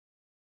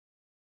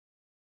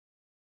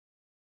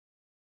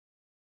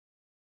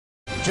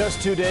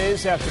Just 2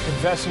 days after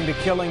confessing to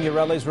killing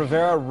Ureli's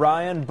Rivera,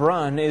 Ryan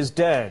Brunn is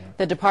dead.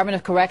 The Department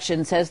of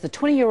Corrections says the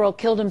 20-year-old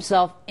killed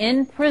himself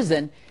in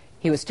prison.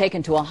 He was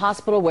taken to a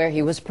hospital where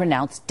he was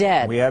pronounced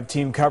dead. We have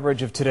team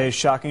coverage of today's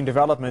shocking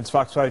developments.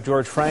 Fox 5's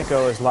George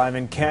Franco is live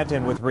in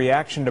Canton with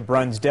reaction to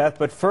Brunn's death.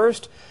 But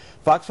first,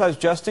 Fox 5's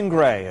Justin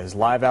Gray is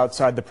live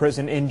outside the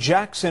prison in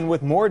Jackson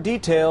with more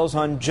details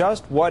on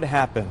just what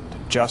happened.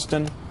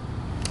 Justin?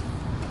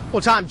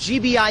 Well, Tom,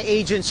 GBI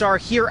agents are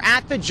here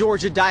at the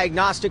Georgia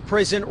Diagnostic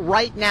Prison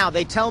right now.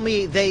 They tell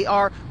me they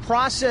are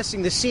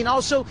processing the scene,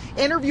 also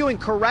interviewing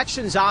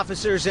corrections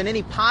officers and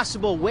any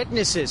possible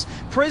witnesses.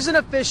 Prison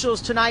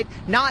officials tonight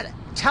not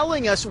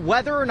telling us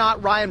whether or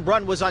not Ryan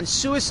Brunn was on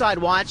suicide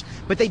watch,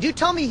 but they do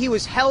tell me he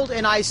was held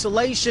in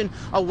isolation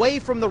away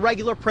from the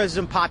regular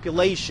prison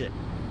population.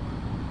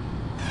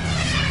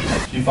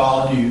 She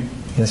followed you?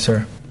 Yes,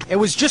 sir. It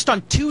was just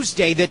on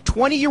Tuesday that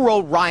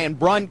 20-year-old Ryan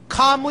Brunn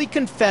calmly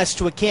confessed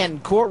to a Canton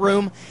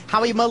courtroom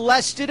how he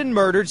molested and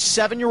murdered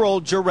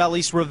 7-year-old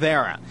Ureli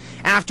Rivera.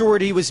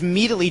 Afterward, he was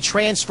immediately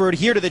transferred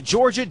here to the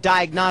Georgia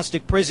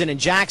Diagnostic Prison in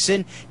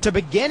Jackson to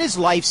begin his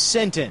life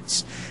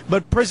sentence.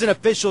 But prison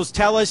officials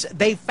tell us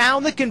they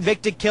found the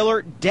convicted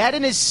killer dead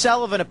in his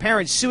cell of an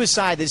apparent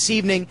suicide this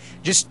evening,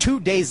 just 2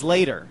 days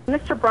later.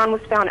 Mr. Brunn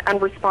was found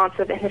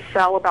unresponsive in his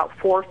cell about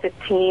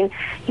 4:15.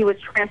 He was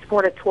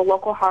transported to a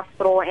local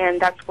hospital,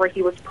 and that's where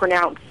he was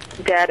pronounced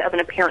dead of an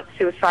apparent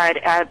suicide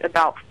at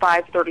about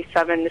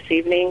 5:37 this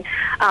evening.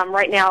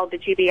 Right now, the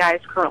GBI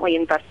is currently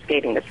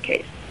investigating this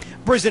case.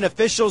 Prison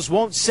officials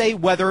won't say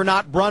whether or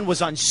not Brunn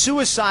was on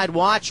suicide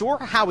watch or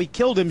how he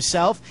killed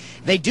himself.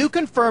 They do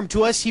confirm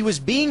to us he was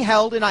being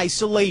held in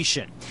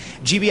isolation.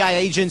 GBI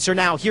agents are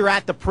now here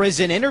at the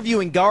prison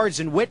interviewing guards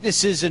and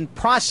witnesses and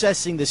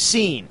processing the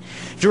scene.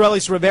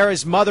 Ureli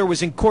Rivera's mother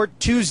was in court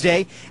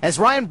Tuesday as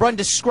Ryan Brunn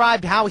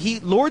described how he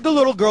lured the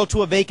little girl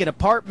to a vacant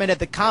apartment at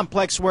the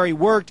complex where he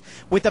worked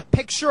with a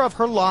picture of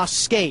her lost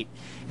skate,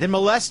 then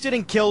molested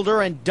and killed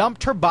her and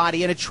dumped her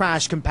body in a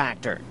trash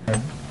compactor.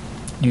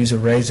 Use a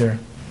razor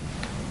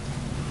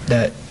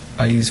that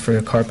I use for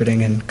the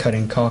carpeting and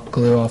cutting caulk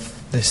glue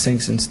off the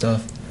sinks and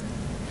stuff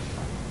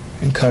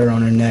and cut her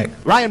on her neck.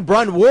 Ryan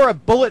Brunn wore a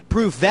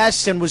bulletproof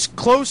vest and was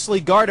closely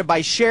guarded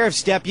by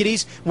sheriff's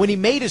deputies when he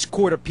made his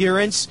court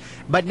appearance.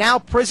 But now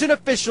prison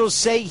officials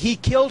say he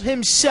killed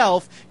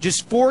himself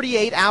just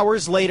 48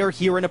 hours later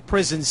here in a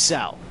prison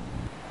cell.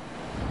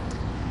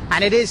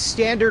 And it is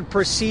standard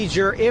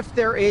procedure if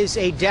there is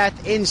a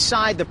death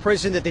inside the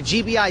prison that the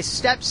GBI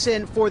steps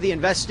in for the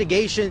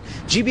investigation.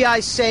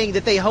 GBI saying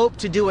that they hope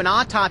to do an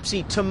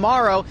autopsy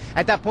tomorrow.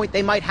 At that point,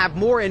 they might have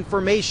more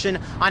information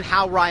on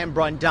how Ryan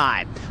Brunn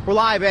died. We're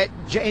live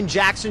in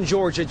Jackson,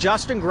 Georgia.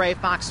 Justin Gray,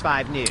 Fox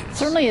 5 News.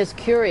 Certainly is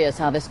curious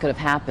how this could have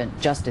happened.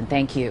 Justin,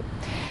 thank you.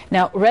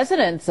 Now,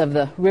 residents of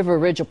the River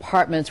Ridge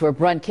apartments where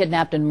Brunn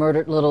kidnapped and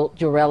murdered little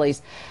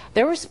Ureli's,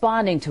 they're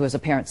responding to his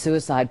apparent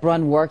suicide.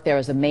 Brunn worked there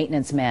as a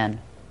maintenance man.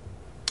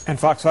 And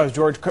Fox 5's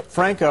George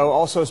Franco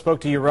also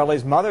spoke to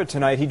Ureli's mother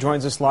tonight. He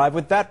joins us live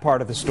with that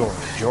part of the story.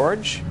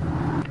 George?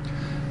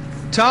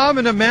 Tom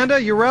and Amanda,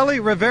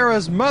 Ureli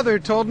Rivera's mother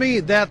told me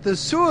that the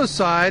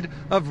suicide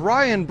of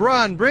Ryan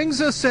Brunn brings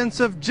a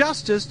sense of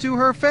justice to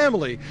her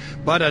family.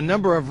 But a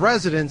number of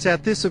residents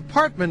at this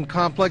apartment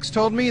complex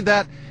told me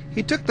that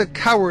he took the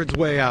coward's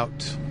way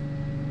out.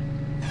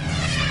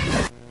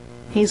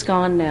 He's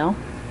gone now,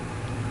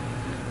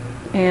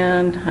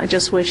 and I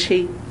just wish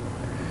he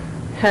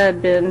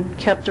had been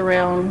kept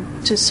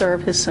around to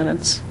serve his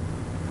sentence,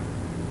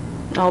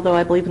 although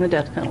I believe in the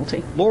death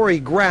penalty. Lori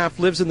Graff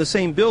lives in the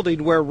same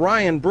building where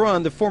Ryan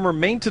Brunn, the former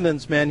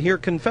maintenance man here,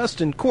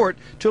 confessed in court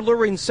to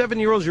luring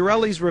 7-year-old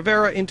Ureli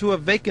Rivera into a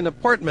vacant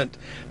apartment,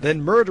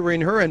 then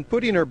murdering her and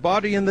putting her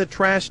body in the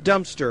trash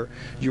dumpster.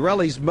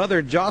 Ureli's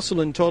mother,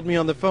 Jocelyn, told me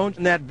on the phone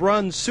that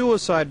Brunn's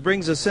suicide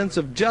brings a sense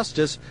of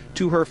justice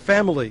to her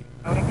family.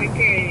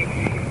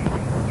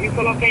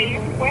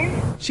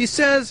 She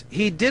says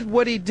he did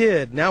what he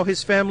did. Now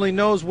his family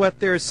knows what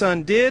their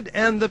son did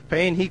and the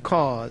pain he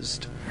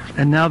caused.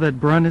 And now that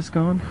Brunn is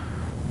gone?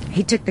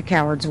 He took the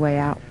coward's way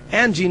out.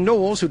 Angie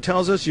Knowles, who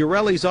tells us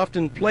Ureli's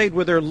often played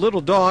with her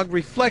little dog,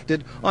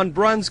 reflected on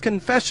Brunn's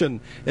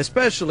confession,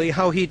 especially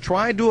how he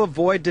tried to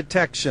avoid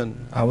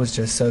detection. I was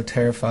just so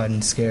terrified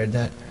and scared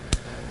that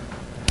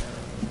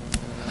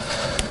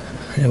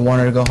I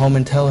wanted to go home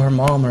and tell her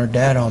mom or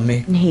dad on me.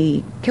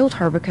 He killed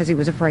her because he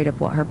was afraid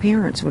of what her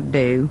parents would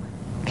do,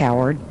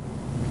 coward.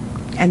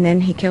 And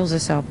then he kills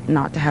himself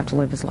not to have to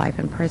live his life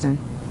in prison.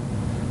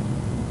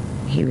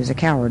 He was a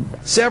coward.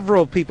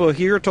 Several people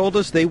here told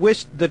us they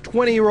wished the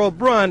 20-year-old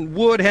Brunn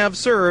would have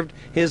served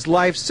his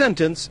life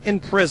sentence in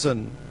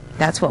prison.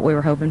 That's what we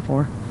were hoping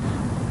for.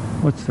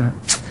 What's that?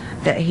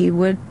 That he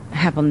would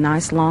have a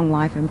nice long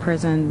life in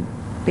prison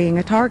being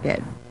a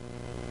target.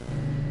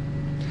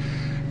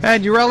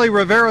 And Ureli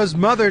Rivera's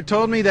mother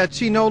told me that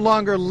she no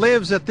longer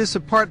lives at this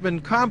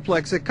apartment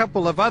complex. A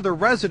couple of other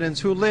residents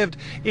who lived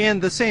in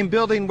the same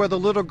building where the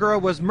little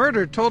girl was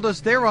murdered told us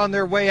they're on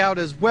their way out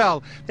as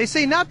well. They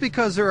say not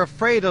because they're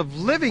afraid of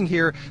living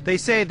here. They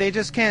say they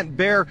just can't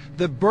bear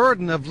the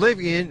burden of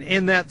living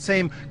in that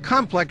same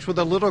complex where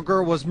the little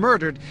girl was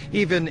murdered,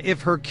 even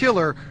if her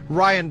killer,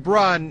 Ryan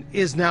Brunn,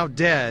 is now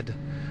dead.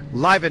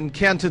 Live in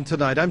Canton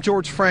tonight, I'm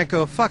George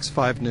Franco, Fox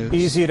 5 News.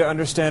 Easy to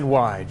understand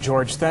why.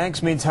 George,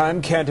 thanks.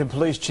 Meantime, Canton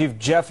Police Chief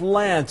Jeff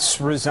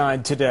Lance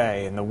resigned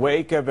today in the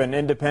wake of an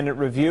independent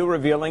review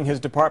revealing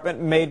his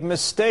department made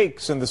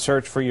mistakes in the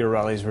search for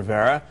Ureli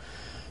Rivera.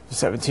 The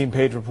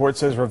 17-page report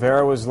says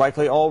Rivera was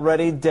likely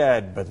already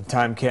dead by the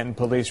time Canton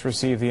Police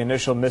received the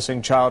initial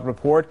missing child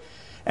report,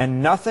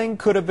 and nothing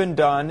could have been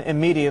done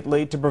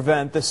immediately to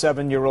prevent the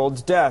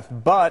 7-year-old's death.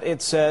 But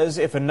it says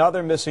if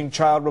another missing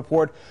child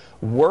report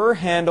were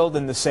handled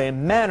in the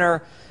same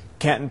manner,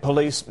 Canton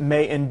Police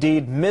may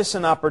indeed miss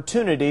an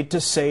opportunity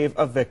to save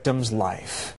a victim's life.